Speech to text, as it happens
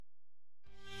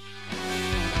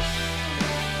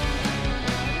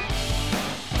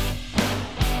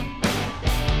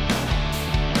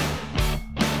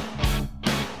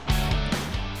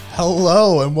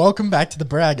Hello and welcome back to The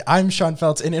Brag. I'm Sean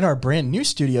Feltz, and in our brand new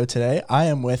studio today, I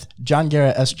am with John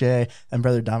Guerra, SJ, and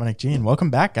brother Dominick Jean.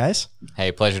 Welcome back, guys.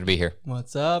 Hey, pleasure to be here.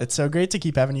 What's up? It's so great to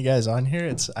keep having you guys on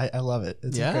here. I love it.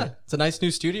 It's great. It's a nice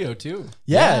new studio too.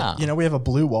 Yeah, you know, we have a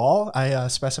blue wall. I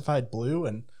specified blue,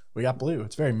 and we got blue.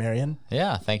 It's very Marian.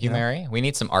 Yeah, thank you, Mary. We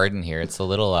need some art in here. It's a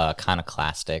little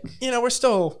iconoclastic. You know, we're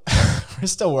still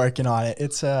working on it.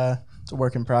 It's a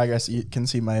work in progress. You can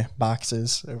see my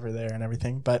boxes over there and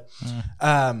everything. But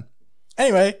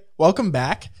anyway, welcome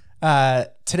back.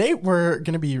 Today we're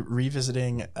going to be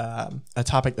revisiting a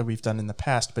topic that we've done in the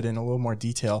past, but in a little more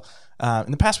detail.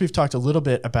 In the past, we've talked a little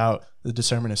bit about the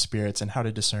discernment of spirits and how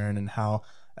to discern and how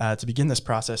to begin this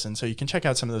process. And so you can check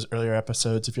out some of those earlier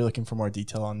episodes if you're looking for more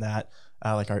detail on that,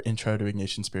 like our intro to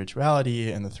Ignatian spirituality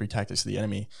and the 3 tactics of the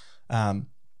enemy.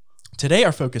 Today,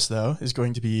 our focus, though, is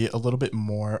going to be a little bit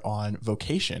more on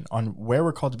vocation, on where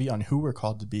we're called to be, on who we're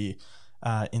called to be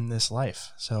in this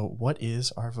life. So what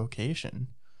is our vocation?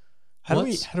 How do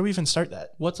we even start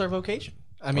that? What's our vocation?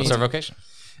 I mean, What's our vocation?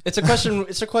 It's a question.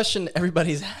 It's a question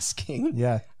everybody's asking.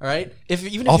 Yeah. All right.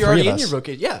 Even All if you're three already of in your us.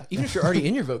 vocation, even if you're already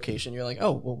in your vocation, you're like,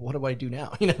 oh, well, what do I do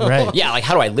now? You know. Right. Yeah, like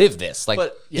how do I live this? Like,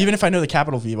 But Even if I know the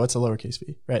capital V, what's the lowercase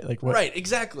v? Right. Like what? right.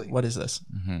 Exactly. What is this?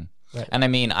 and I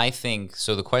mean, I think,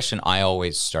 so the question I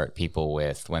always start people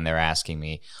with when they're asking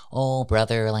me, oh,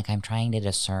 brother, like I'm trying to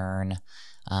discern,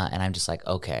 and I'm just like,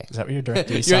 okay. Is that what you're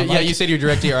directing? You said you're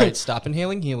directly. All right. Stop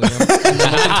inhaling helium. And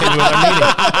then we'll continue with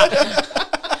our meeting.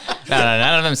 No,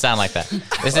 none of them sound like that.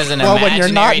 This is an Well, when imaginary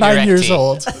you're not 9 years directee.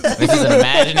 old. This is an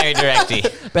imaginary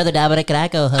directee. Brother Dominick, can I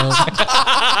go home?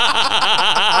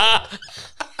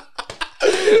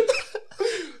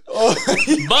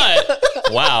 But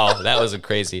wow, that was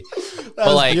crazy. That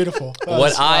was beautiful. That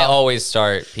was- I always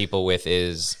start people with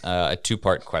is a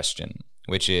 2-part question,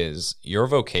 which is your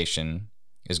vocation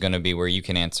is going to be where you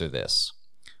can answer this.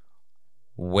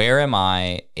 Where am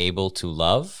I able to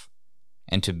love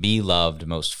and to be loved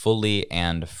most fully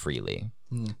and freely?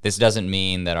 This doesn't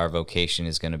mean that our vocation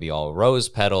is going to be all rose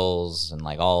petals and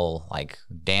like all like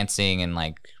dancing and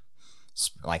like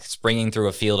springing through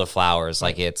a field of flowers.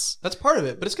 Like That's part of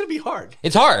it, but it's gonna be hard.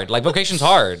 it's hard. Like vocation's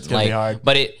hard. It's gonna be hard.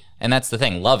 But and that's the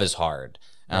thing. Love is hard.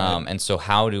 And so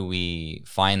how do we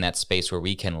find that space where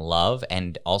we can love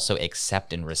and also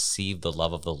accept and receive the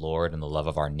love of the Lord and the love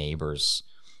of our neighbors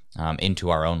into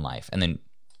our own life, and then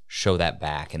show that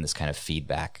back in this kind of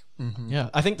feedback? Yeah,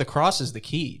 I think the cross is the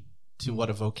key to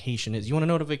what a vocation is. You want to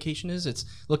know what a vocation is? It's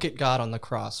look at God on the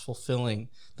cross fulfilling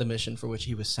the mission for which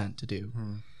he was sent to do.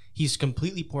 He's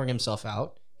completely pouring himself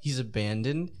out. He's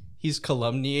abandoned. He's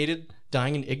calumniated,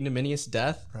 dying an ignominious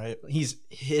death. Right. He's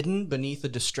hidden beneath the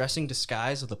distressing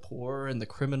disguise of the poor and the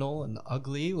criminal and the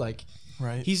ugly. Like,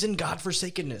 Right. he's in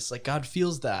God-forsakenness. Like, God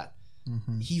feels that.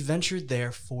 He ventured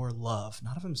there for love,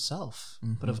 not of himself,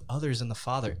 but of others and the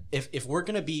Father. If we're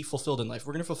going to be fulfilled in life,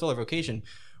 we're going to fulfill our vocation,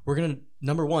 we're going to,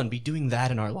 number one, be doing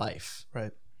that in our life.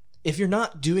 Right. If you're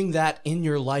not doing that in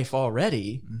your life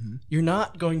already, you're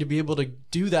not going to be able to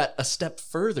do that a step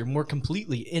further, more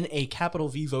completely in a capital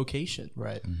V vocation.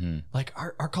 Right. Like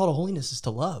our call to holiness is to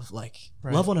love. Like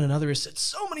love one another is said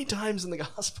so many times in the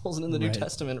Gospels and in the New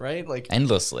Testament, right? Like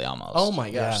Endlessly almost. oh my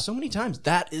gosh, Yeah. so many times.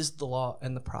 That is the law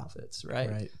and the prophets,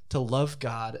 right? Right. To love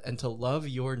God and to love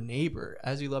your neighbor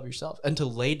as you love yourself, and to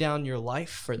lay down your life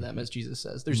for them, as Jesus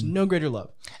says. There's no greater love.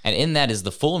 And in that is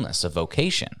the fullness of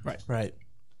vocation.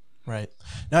 Right.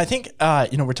 Now, I think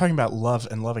we're talking about love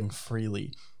and loving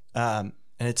freely, and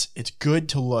it's good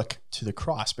to look to the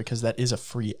cross because that is a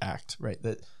free act, right?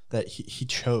 That he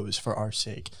chose for our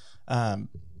sake.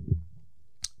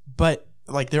 But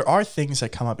like there are things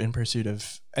that come up in pursuit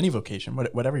of any vocation,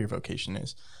 whatever your vocation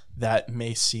is, that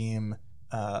may seem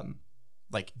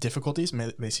like difficulties,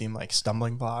 may seem like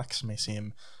stumbling blocks, may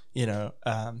seem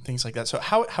things like that. So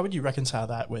how would you reconcile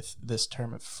that with this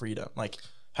term of freedom? Like,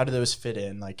 how do those fit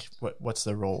in? Like, what's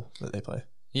the role that they play?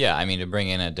 Yeah, I mean, to bring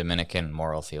in a Dominican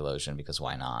moral theologian, because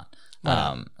why not?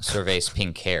 Surveys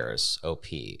Pink Hairs, OP,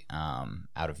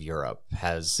 out of Europe,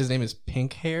 has... His name is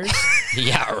Pink Hairs.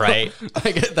 Yeah, right.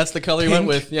 That's the color he went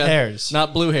with. Yeah, hairs.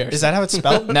 not blue hairs. Is that how it's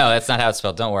spelled? No, that's not how it's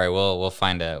spelled. Don't worry, we'll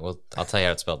find I'll tell you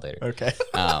how it's spelled later. Okay.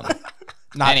 Um,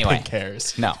 Not anyway. pink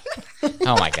hairs. no.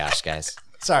 Oh my gosh, guys.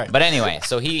 Sorry. But anyway,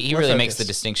 so he really makes the focused.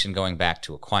 distinction going back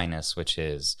to Aquinas, which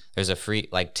is there's a free,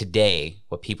 like today,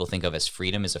 what people think of as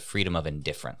freedom is a freedom of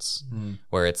indifference,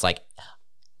 where it's like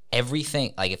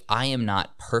everything, like if I am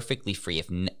not perfectly free,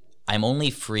 I'm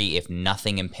only free if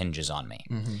nothing impinges on me.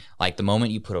 Like the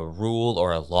moment you put a rule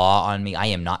or a law on me, I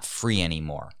am not free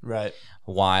anymore. Right.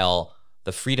 While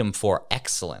the freedom for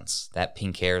excellence that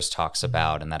Pincair's talks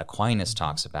about and that Aquinas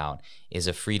talks about is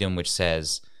a freedom which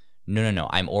says, no,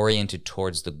 I'm oriented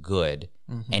towards the good.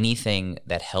 Anything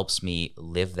that helps me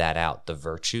live that out, the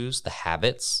virtues, the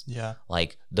habits,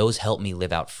 like those help me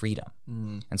live out freedom.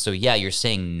 And so, you're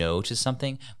saying no to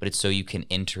something, but it's so you can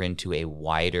enter into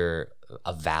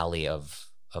a valley of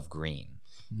green.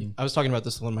 I was talking about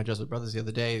this with one of my Jesuit brothers the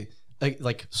other day,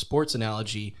 like sports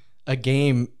analogy. A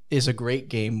game is a great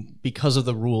game because of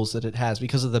the rules that it has,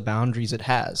 because of the boundaries it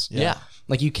has. Yeah.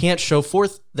 Like you can't show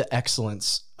forth the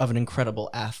excellence of an incredible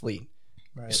athlete.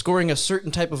 Right. Scoring a certain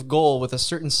type of goal with a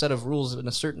certain set of rules and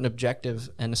a certain objective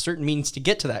and a certain means to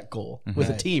get to that goal with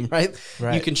a team, right?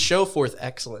 You can show forth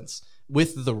excellence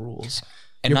with the rules.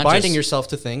 And you're binding yourself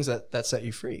to things that set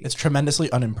you free. It's tremendously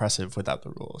unimpressive without the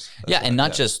rules. And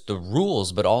not just the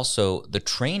rules, but also the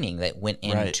training that went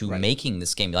into making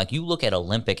this game. Like you look at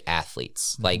Olympic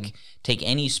athletes, like take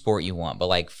any sport you want, but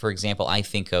like, for example, I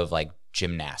think of like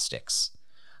gymnastics.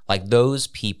 Like those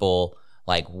people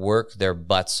like work their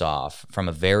butts off from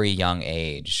a very young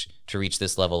age to reach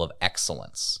this level of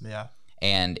excellence. Yeah.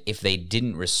 And if they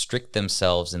didn't restrict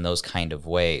themselves in those kind of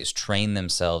ways, train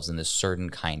themselves in this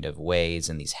certain kind of ways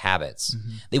and these habits,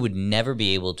 they would never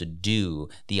be able to do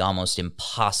the almost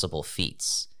impossible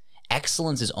feats.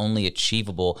 Excellence is only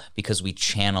achievable because we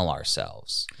channel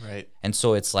ourselves. Right. And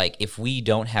so it's like if we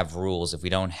don't have rules, if we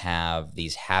don't have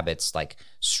these habits like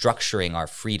structuring our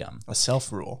freedom. A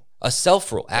self-rule.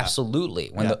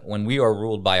 Absolutely. When we are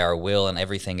ruled by our will and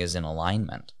everything is in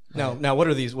alignment. Now, what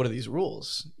are these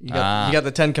rules? You got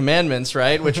the 10 Commandments,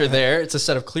 right, which are there. It's a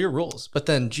set of clear rules. But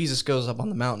then Jesus goes up on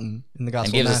the mountain in the Gospel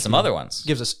and gives of Matthew, us some other ones.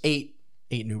 Gives us eight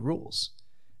new rules.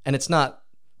 And it's not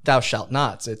thou shalt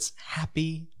nots. It's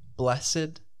happy,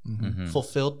 blessed,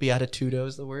 fulfilled, beatitudo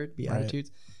is the word, beatitudes.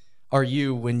 Right. Are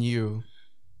you when you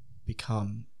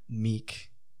become meek,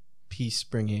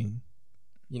 peace-bringing,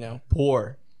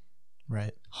 poor,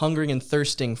 right, hungering and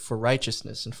thirsting for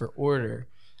righteousness and for order.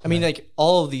 I mean, like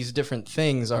all of these different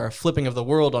things are a flipping of the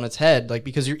world on its head, like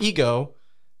because your ego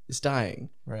is dying.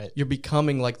 Right. You're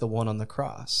becoming like the one on the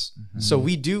cross. So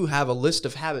we do have a list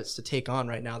of habits to take on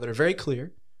right now that are very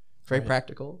clear, very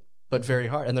practical, but very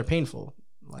hard, and they're painful.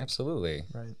 Absolutely.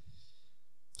 Right.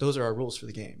 Those are our rules for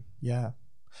the game. Yeah.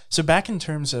 So back in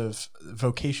terms of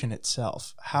vocation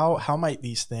itself, how might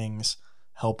these things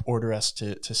help order us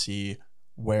to see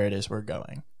where it is we're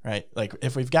going? Right. Like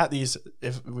if we've got these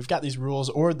rules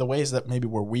or the ways that maybe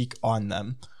we're weak on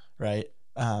them, right?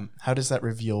 How does that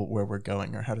reveal where we're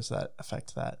going, or how does that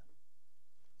affect that?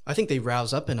 I think they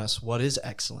rouse up in us what is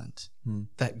excellent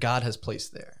that God has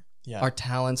placed there. Yeah. Our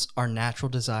talents, our natural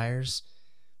desires.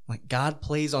 Like God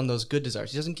plays on those good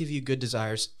desires. He doesn't give you good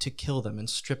desires to kill them and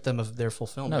strip them of their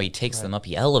fulfillment. No, he takes them up.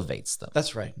 He elevates them.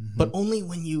 That's right. But only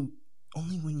when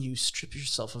you strip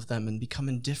yourself of them and become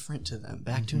indifferent to them,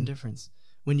 back to indifference.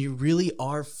 When you really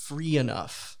are free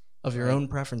enough of your own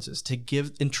preferences to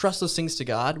give and trust those things to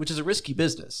God, which is a risky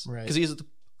business, because he has the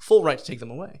full right to take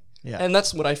them away. Yeah. And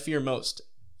that's what I fear most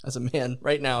as a man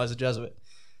right now, as a Jesuit,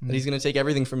 that he's going to take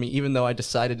everything from me, even though I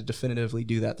decided to definitively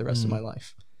do that the rest of my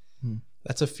life.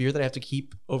 That's a fear that I have to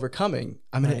keep overcoming.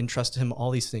 I'm going to entrust to him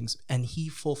all these things, and he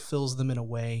fulfills them in a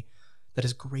way that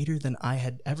is greater than I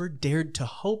had ever dared to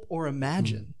hope or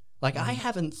imagine. Like I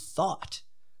haven't thought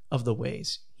of the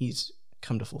ways he's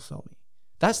come to fulfill me.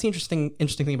 That's the interesting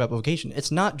thing about vocation.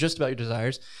 It's not just about your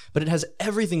desires, but it has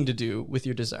everything to do with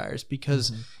your desires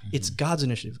because it's God's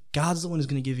initiative. God's the one who's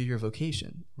going to give you your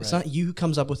vocation. Right. It's not you who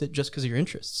comes up with it just because of your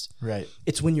interests. Right.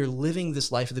 It's when you're living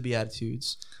this life of the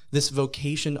Beatitudes, this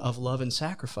vocation of love and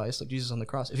sacrifice, like Jesus on the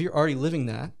cross. If you're already living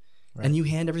that and you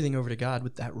hand everything over to God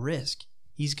with that risk,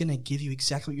 he's going to give you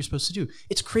exactly what you're supposed to do.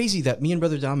 It's crazy that me and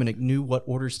Brother Dominick knew what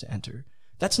orders to enter.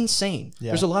 That's insane. Yeah.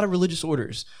 There's a lot of religious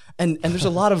orders, and there's a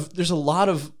lot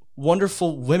of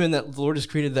wonderful women that the Lord has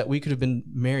created that we could have been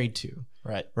married to.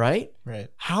 Right.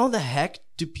 How the heck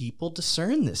do people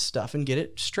discern this stuff and get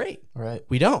it straight? Right.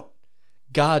 We don't.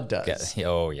 God does.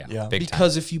 Yeah. Big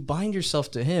because time. if you bind yourself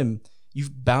to him,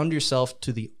 you've bound yourself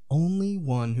to the only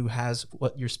one who has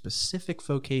what your specific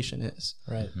vocation is.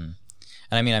 Right.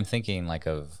 And I mean, I'm thinking like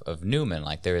of Newman,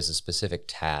 like there is a specific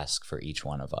task for each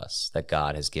one of us that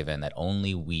God has given that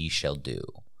only we shall do.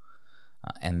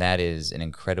 And that is an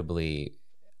incredibly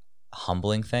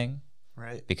humbling thing.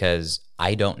 Right. Because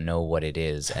I don't know what it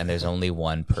is, and there's only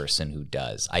one person who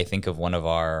does. I think of one of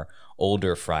our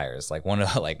older friars, like one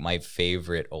of my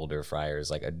favorite older friars,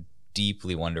 like a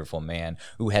deeply wonderful man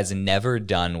who has never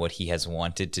done what he has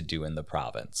wanted to do in the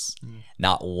province.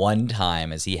 Not one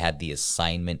time has he had the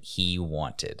assignment he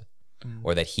wanted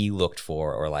or that he looked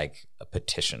for or like a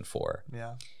petition for.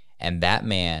 Yeah. And that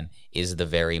man is the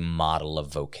very model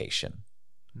of vocation,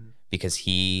 because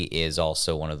he is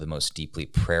also one of the most deeply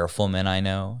prayerful men I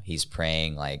know. He's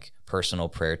praying like personal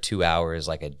prayer 2 hours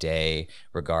like a day,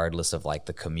 regardless of like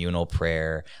the communal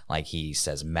prayer. Like he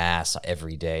says mass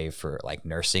every day for like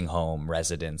nursing home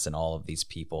residents and all of these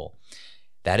people.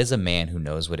 That is a man who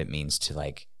knows what it means to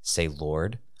like say,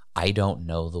 Lord, I don't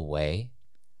know the way,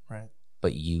 right,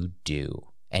 but you do.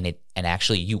 And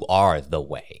actually you are the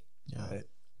way. Yeah. Right.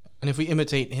 And if we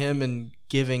imitate him in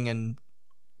giving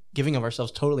of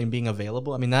ourselves totally and being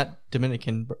available, I mean, that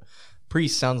Dominican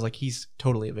priest sounds like he's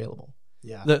totally available.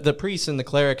 Yeah. The priests and the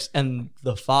clerics and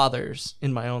the fathers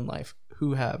in my own life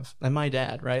who have, and my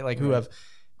dad, right? Like who have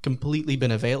completely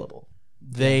been available.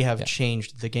 They have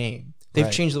changed the game. They've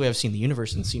changed the way I've seen the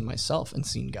universe and seen myself and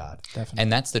seen God. Definitely.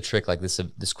 And that's the trick, like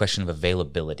this question of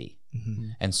availability.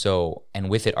 Mm-hmm. And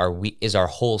with it, is our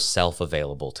whole self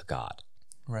available to God?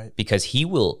 Right. Because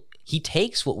he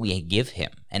takes what we give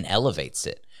him and elevates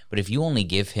it. But if you only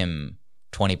give him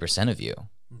 20% of you,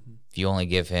 if you only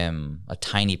give him a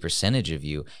tiny percentage of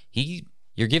you,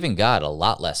 you're giving God a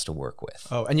lot less to work with.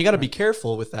 Oh, and you got to be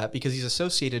careful with that because he's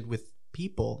associated with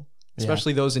people,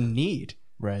 especially those in need.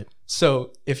 Right.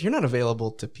 So if you're not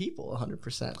available to people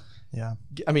 100%,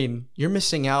 I mean, you're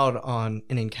missing out on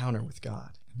an encounter with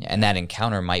God. And that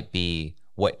encounter might be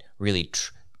what really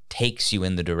takes you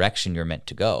in the direction you're meant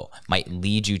to go, might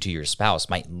lead you to your spouse,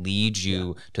 might lead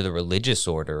you to the religious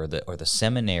order or the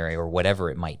seminary or whatever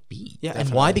it might be. Yeah, and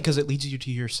why? Because it leads you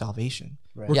to your salvation.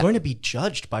 Right. We're going to be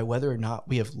judged by whether or not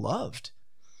we have loved.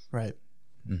 Right.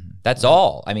 Mm-hmm. That's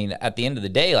all. I mean, at the end of the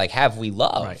day, like, have we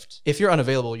loved? Right. If you're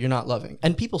unavailable, you're not loving.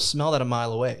 And people smell that a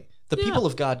mile away. The people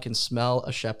of God can smell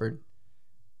a shepherd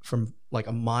from like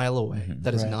a mile away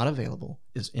that is not available,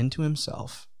 is into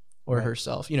himself or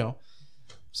herself, you know.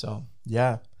 So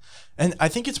yeah, and I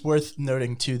think it's worth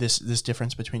noting too this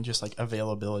difference between just like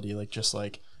availability, like just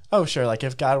like, oh sure, like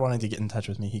if God wanted to get in touch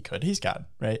with me, he could. He's God,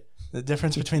 right? The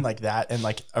difference between like that and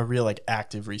like a real like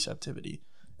active receptivity,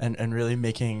 and really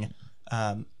making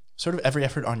sort of every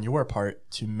effort on your part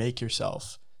to make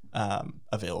yourself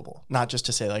available, not just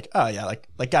to say like, oh yeah,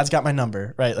 like God's got my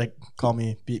number, right? Like call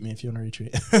me, beat me if you want to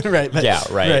retreat, right? But, yeah,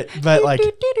 right. But like,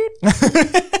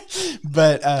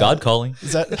 but God calling.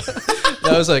 Is that?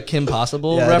 That was a Kim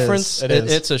Possible reference. It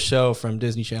is. It's a show from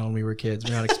Disney Channel when we were kids.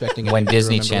 We're not expecting when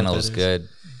Disney Channel is good.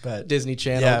 But Disney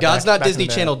Channel. Yeah, God's back not Disney in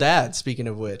the Channel dad, speaking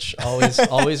of which.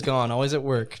 Always gone, always at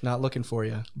work, not looking for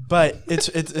you. But it's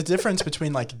a difference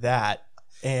between like that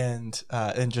and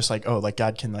just like, oh, like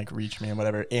God can like reach me and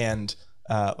whatever, and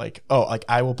like, oh, like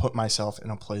I will put myself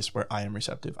in a place where I am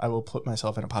receptive. I will put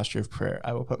myself in a posture of prayer.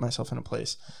 I will put myself in a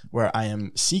place where I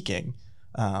am seeking,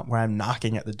 where I'm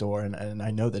knocking at the door, and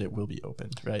I know that it will be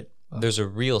opened, right? There's a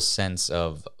real sense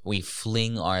of we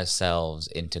fling ourselves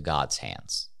into God's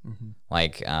hands. Mm-hmm.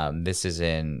 Like this is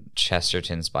in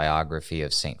Chesterton's biography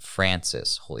of St.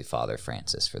 Francis, Holy Father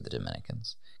Francis for the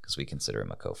Dominicans, because we consider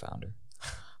him a co-founder.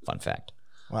 Fun fact.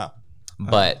 Wow.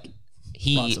 But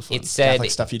it said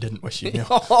Catholic stuff you didn't wish you knew.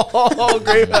 Oh,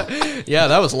 great. Yeah,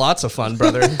 that was lots of fun,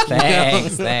 brother.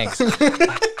 Thanks.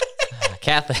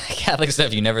 Catholic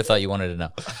stuff you never thought you wanted to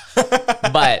know.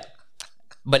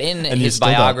 But in his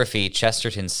biography,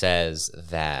 Chesterton says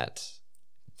that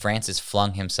Francis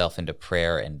flung himself into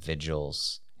prayer and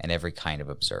vigils and every kind of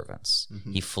observance.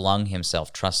 Mm-hmm. He flung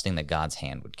himself, trusting that God's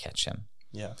hand would catch him.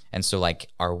 Yeah. And so, like,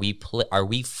 are we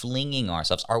flinging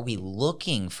ourselves? Are we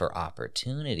looking for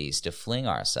opportunities to fling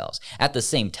ourselves? At the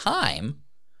same time,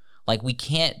 like, we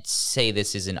can't say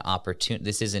this is an opportunity.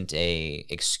 This isn't a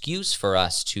excuse for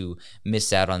us to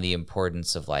miss out on the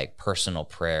importance of like personal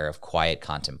prayer, of quiet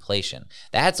contemplation.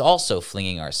 That's also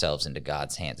flinging ourselves into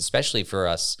God's hands, especially for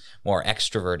us more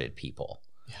extroverted people.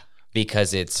 Yeah,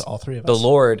 because it's all three of the us.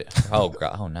 Lord. Oh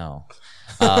God, oh no.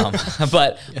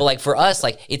 But like for us,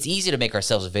 like it's easy to make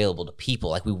ourselves available to people,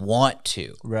 like we want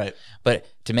to, right? But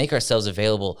to make ourselves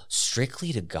available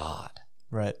strictly to God,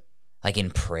 right? Like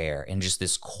in prayer and just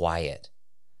this quiet,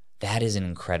 that is an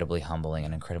incredibly humbling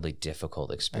and incredibly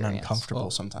difficult experience. And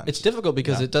uncomfortable sometimes. It's difficult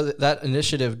because that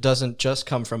initiative doesn't just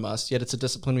come from us, yet it's a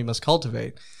discipline we must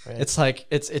cultivate. Right. It's like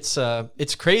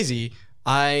it's crazy.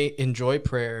 I enjoy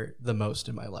prayer the most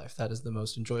in my life. That is the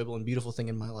most enjoyable and beautiful thing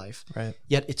in my life. Right.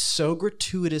 Yet it's so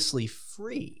gratuitously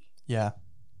free. Yeah.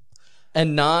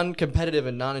 And non-competitive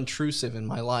and non-intrusive in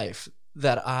my life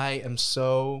that I am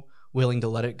so willing to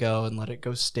let it go and let it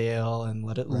go stale and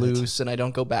let it loose, and I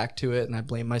don't go back to it and I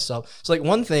blame myself. So like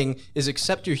one thing is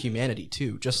accept your humanity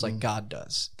too, just like God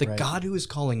does. The God who is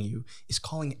calling you is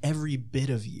calling every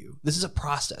bit of you. This is a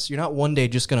process. You're not one day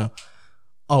just gonna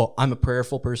oh, I'm a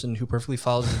prayerful person who perfectly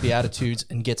follows the Beatitudes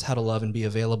and gets how to love and be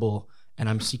available, and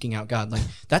I'm seeking out God. Like,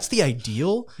 that's the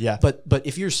ideal. Yeah. But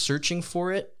if you're searching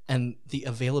for it and the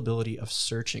availability of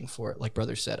searching for it, like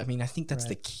brother said, I mean, I think that's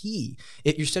the key.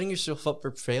 You're setting yourself up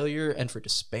for failure and for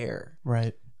despair.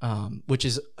 Right. Which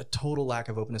is a total lack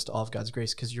of openness to all of God's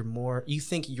grace, because you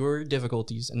think your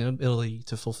difficulties and inability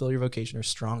to fulfill your vocation are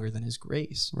stronger than his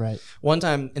grace. Right. One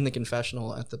time in the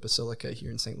confessional at the Basilica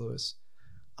here in St. Louis,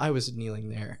 I was kneeling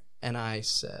there and I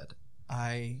said,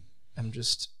 I am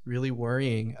just really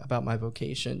worrying about my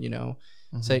vocation,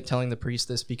 telling the priest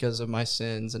this because of my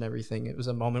sins and everything. It was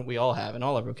a moment we all have in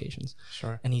all our vocations.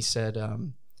 Sure. And he said,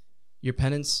 your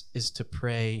penance is to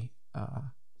pray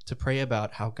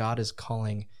about how God is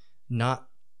calling not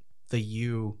the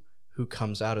you who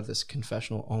comes out of this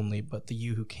confessional only, but the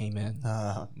you who came in.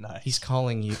 Oh, nice. He's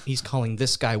calling you. He's calling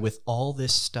this guy with all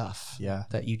this stuff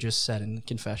that you just said in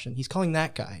confession. He's calling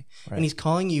that guy. Right. And he's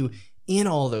calling you in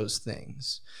all those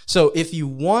things. So if you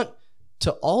want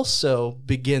to also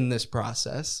begin this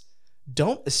process,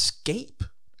 don't escape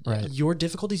your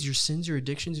difficulties, your sins, your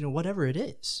addictions, whatever it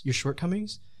is, your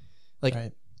shortcomings.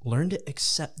 Learn to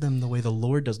accept them the way the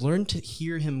Lord does. Learn to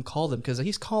hear him call them, because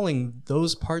he's calling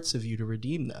those parts of you to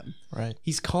redeem them. Right.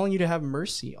 He's calling you to have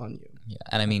mercy on you. Yeah.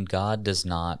 And I mean, God does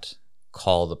not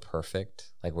call the perfect.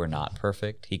 Like, we're not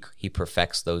perfect. He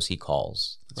perfects those he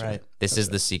calls. Right. This is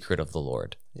the secret of the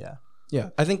Lord. Yeah.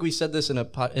 Yeah, I think we said this in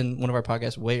one of our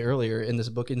podcasts way earlier in this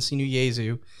book, Insinu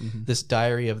Jesu, this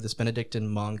diary of this Benedictine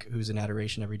monk who's in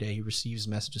adoration every day. He receives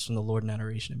messages from the Lord in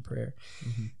adoration and prayer.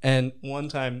 And one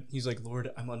time he's like, Lord,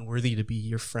 I'm unworthy to be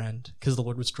your friend, because the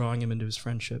Lord was drawing him into his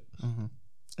friendship.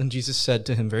 And Jesus said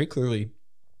to him very clearly,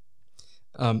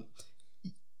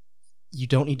 you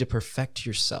don't need to perfect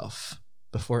yourself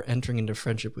before entering into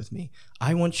friendship with me.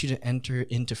 I want you to enter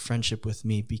into friendship with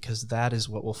me, because that is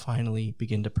what will finally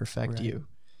begin to perfect you.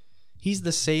 He's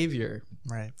the Savior.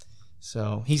 Right.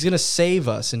 So he's going to save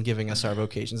us in giving us our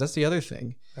vocations. That's the other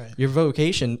thing. Right. Your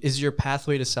vocation is your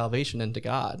pathway to salvation and to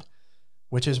God.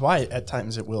 Which is why at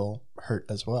times it will hurt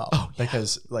as well. Oh, yeah.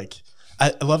 Because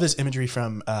I love this imagery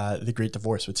from The Great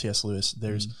Divorce with C.S. Lewis.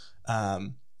 There's,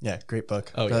 great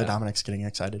book. Oh, Brother yeah. Dominick's getting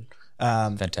excited.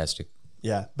 Fantastic.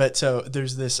 Yeah, but so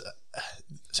there's this.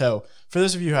 So for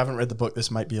those of you who haven't read the book, this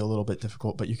might be a little bit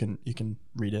difficult, but you can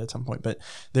read it at some point. But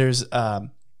there's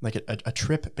like a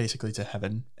trip basically to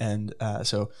heaven, and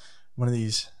so one of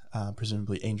these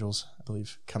presumably angels, I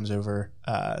believe, comes over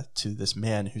to this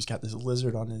man who's got this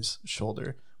lizard on his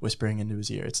shoulder, whispering into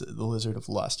his ear. It's the lizard of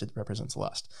lust. It represents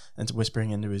lust, and it's whispering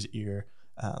into his ear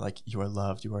like, "You are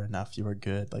loved. You are enough. You are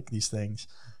good." Like these things,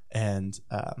 and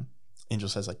angel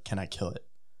says, like, "Can I kill it?"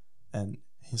 And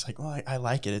he's like, well, I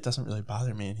like it. It doesn't really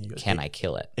bother me. And he goes, Can I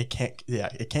kill it? It can't. Yeah,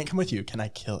 it can't come with you. Can I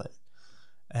kill it?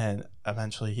 And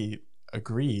eventually he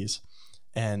agrees,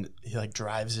 and he like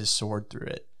drives his sword through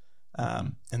it.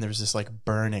 And there's this like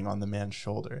burning on the man's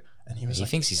shoulder, and he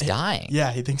thinks he's dying.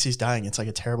 Yeah, he thinks he's dying. It's like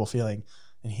a terrible feeling,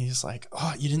 and he's like,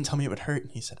 "Oh, you didn't tell me it would hurt."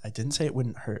 And he said, "I didn't say it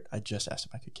wouldn't hurt. I just asked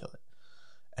if I could kill it."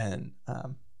 And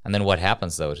then what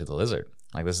happens though to the lizard?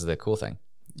 Like, this is the cool thing.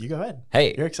 You go ahead.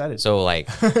 Hey, you're excited. So like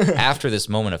after this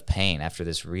moment of pain, after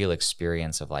this real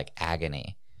experience of like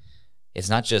agony, it's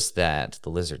not just that the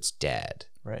lizard's dead.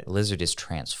 Right. The lizard is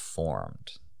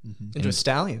transformed Into a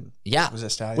stallion. Yeah. Was it a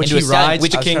stallion? Which Into he a stallion, rides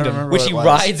which to he kingdom. which he what it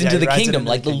was. rides Yeah, into he the rides kingdom. into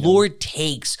Like the the kingdom. Lord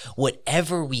takes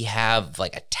whatever we have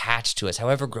like attached to us,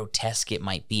 however grotesque it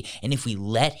might be, and if we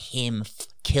let him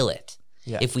kill it,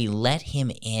 if we let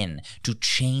him in to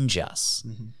change us,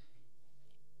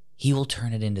 he will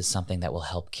turn it into something that will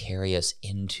help carry us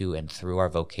into and through our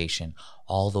vocation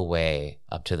all the way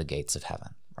up to the gates of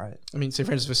heaven. Right. I mean, St.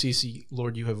 Francis of Assisi,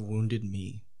 Lord, you have wounded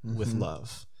me with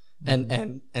love.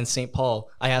 And St. Paul,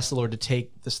 I asked the Lord to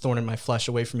take this thorn in my flesh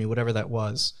away from me, whatever that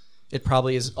was. It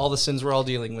probably is all the sins we're all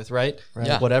dealing with, right?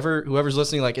 Yeah. Whatever, whoever's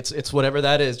listening, like it's whatever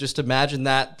that is. Just imagine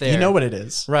that there. You know what it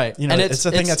is. Right. You know, And it's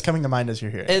the thing that's coming to mind as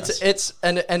you're hearing this.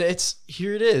 It's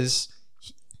here it is.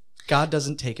 God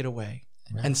doesn't take it away.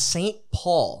 Right. And St.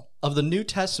 Paul of the New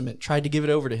Testament tried to give it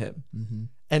over to him,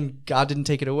 and God didn't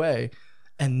take it away.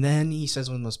 And then he says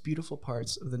one of the most beautiful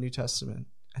parts of the New Testament,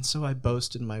 and so I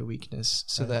boast in my weakness,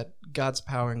 so that God's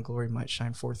power and glory might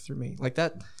shine forth through me. Like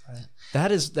that,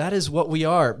 that is what we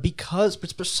are, because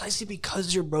it's precisely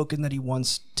because you're broken that he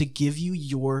wants to give you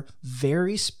your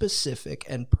very specific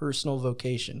and personal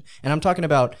vocation. And I'm talking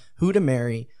about who to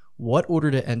marry, what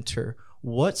order to enter,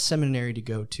 what seminary to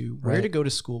go to, where to go to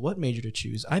school, what major to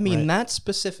choose. I mean, that's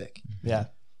specific. Yeah.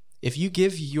 If you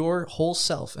give your whole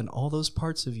self and all those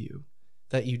parts of you,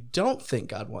 that you don't think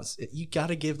God wants, you got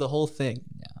to give the whole thing.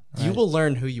 Yeah. You will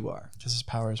learn who you are. Because his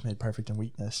power is made perfect in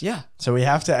weakness. Yeah. So we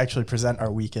have to actually present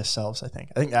our weakest selves, I think.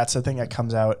 I think that's the thing that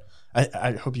comes out.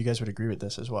 I hope you guys would agree with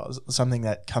this as well. It's something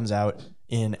that comes out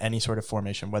in any sort of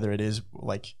formation, whether it is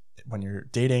like when you're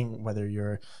dating, whether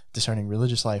you're discerning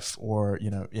religious life, or, you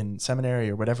know, in seminary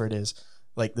or whatever it is,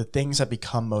 like the things that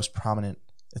become most prominent,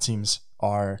 it seems,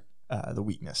 are the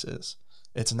weaknesses.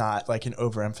 It's not like an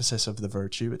overemphasis of the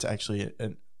virtue. It's actually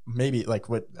maybe like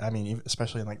what, I mean,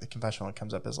 especially in like the confessional, it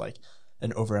comes up as like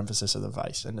an overemphasis of the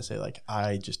vice, and to say like,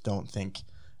 I just don't think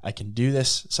I can do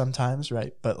this sometimes.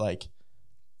 Right.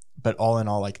 But all in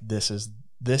all, like this is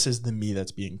the me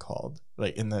that's being called.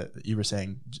 Like you were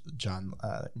saying, John,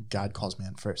 God calls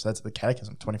man first. That's the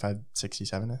Catechism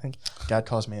 2567, I think. God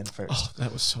calls man first. Oh,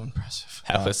 that was so impressive.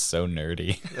 That was so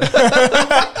nerdy.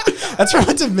 That's from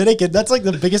a Dominican. That's like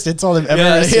the biggest insult I've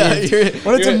ever received.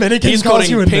 When a Dominican calls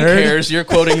you a pink nerd, hairs, you're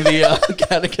quoting the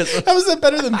Catechism. how is that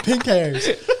better than pink hairs?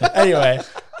 Anyway.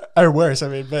 Or worse, I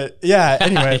mean, but yeah,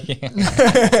 anyway.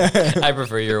 I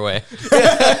prefer your way.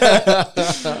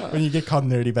 When you get called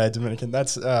nerdy by a Dominican,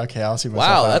 that's okay. I'll see myself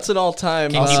Wow, out. that's an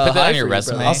all-time. Can you put that high on your for you,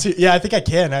 resume? brother. I'll see. Yeah, I think I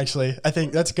can actually. I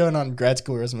think that's going on grad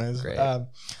school resumes. Great.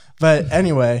 But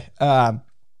anyway, yeah,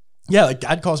 like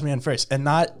God calls man first, and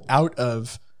not out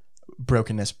of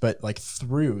brokenness, but like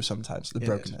through sometimes the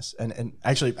brokenness, and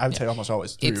actually I would say almost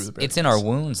always through the brokenness. It's in our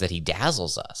wounds that he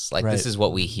dazzles us. Like this is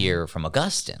what we hear from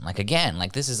Augustine. Like again,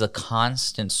 like this is a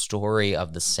constant story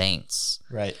of the saints.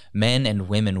 Right. Men and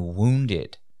women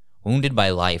wounded by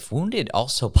life, wounded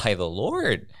also by the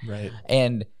Lord. Right.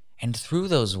 And through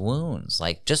those wounds,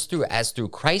 like just through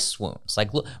Christ's wounds,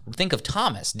 like look, think of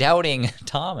Thomas, doubting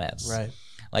Thomas. Right.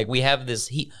 Like we have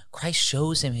this, Christ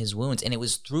shows him his wounds, and it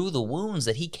was through the wounds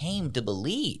that he came to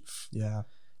believe. Yeah.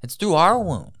 It's through our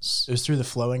wounds. It was through the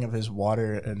flowing of his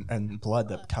water and blood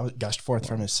that gushed forth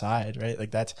from his side, right?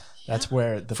 Like that's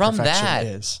where the From perfection that,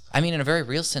 is. I mean, in a very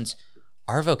real sense,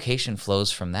 our vocation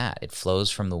flows from that. It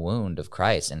flows from the wound of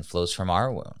Christ and flows from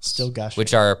our wounds. Still gushing.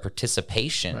 Which are a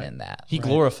participation in that. He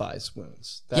glorifies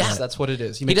wounds. That's what it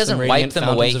is. He doesn't wipe them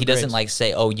away. He doesn't grace. like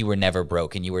say, oh, you were never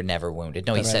broken. You were never wounded.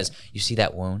 No, he says, you see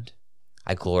that wound?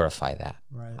 I glorify that.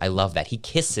 Right. I love that. He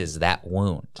kisses that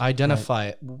wound. I identify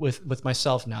it with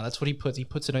myself now. That's what he puts. He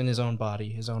puts it in his own body,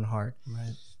 his own heart.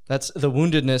 Right. That's the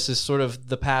woundedness is sort of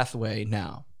the pathway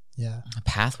now. Yeah. A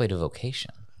pathway to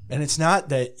vocation. And it's not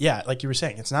that, yeah, like you were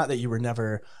saying, it's not that you were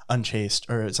never unchaste,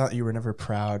 or it's not that you were never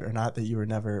proud, or not that you were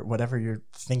never, whatever you're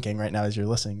thinking right now as you're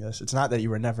listening to this, it's not that you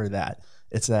were never that.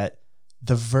 It's that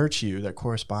the virtue that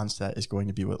corresponds to that is going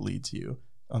to be what leads you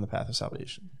on the path of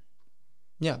salvation.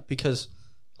 Yeah, because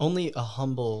only a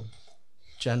humble,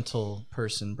 gentle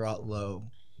person brought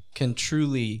low can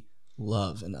truly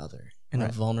love another in a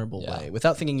vulnerable way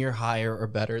without thinking you're higher or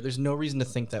better. There's no reason to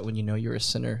think that when you know you're a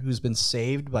sinner who's been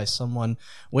saved by someone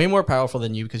way more powerful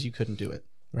than you because you couldn't do it.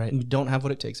 Right. And you don't have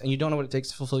what it takes, and you don't know what it takes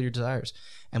to fulfill your desires.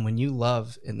 And when you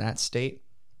love in that state,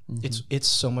 it's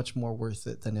so much more worth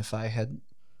it than if I had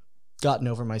gotten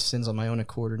over my sins on my own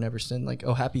accord or never sinned. Like,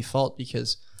 oh, happy fault,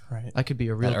 because I could be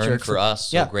a real jerk for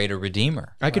us, so great a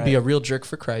redeemer. I could be a real jerk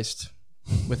for Christ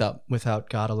without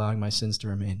God allowing my sins to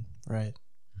remain. Right.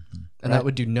 And that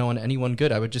would do no one anyone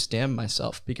good. I would just damn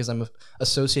myself because I'm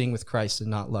associating with Christ and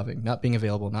not loving, not being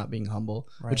available, not being humble,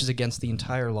 which is against the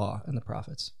entire law and the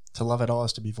prophets. To love at all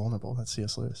is to be vulnerable. That's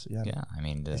C.S. Lewis. Yeah. Yeah. I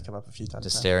mean, he's come up a few times. To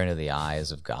stare into the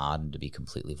eyes of God and to be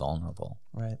completely vulnerable.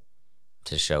 Right.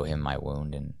 To show him my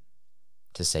wound and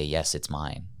to say, yes, it's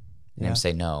mine. And him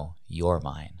say, no, you're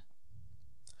mine.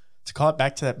 To call it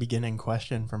back to that beginning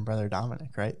question from Brother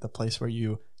Dominick, right? The place where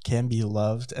you can be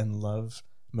loved and love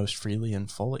most freely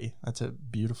and fully. That's a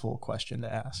beautiful question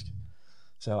to ask.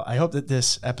 So I hope that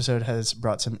this episode has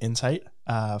brought some insight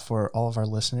for all of our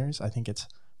listeners. I think it's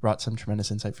brought some tremendous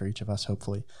insight for each of us,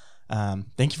 hopefully.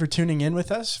 Thank you for tuning in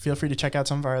with us. Feel free to check out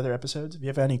some of our other episodes. If you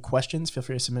have any questions, feel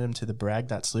free to submit them to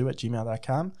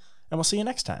thebrag.slew@gmail.com, and we'll see you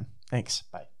next time. Thanks.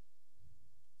 Bye.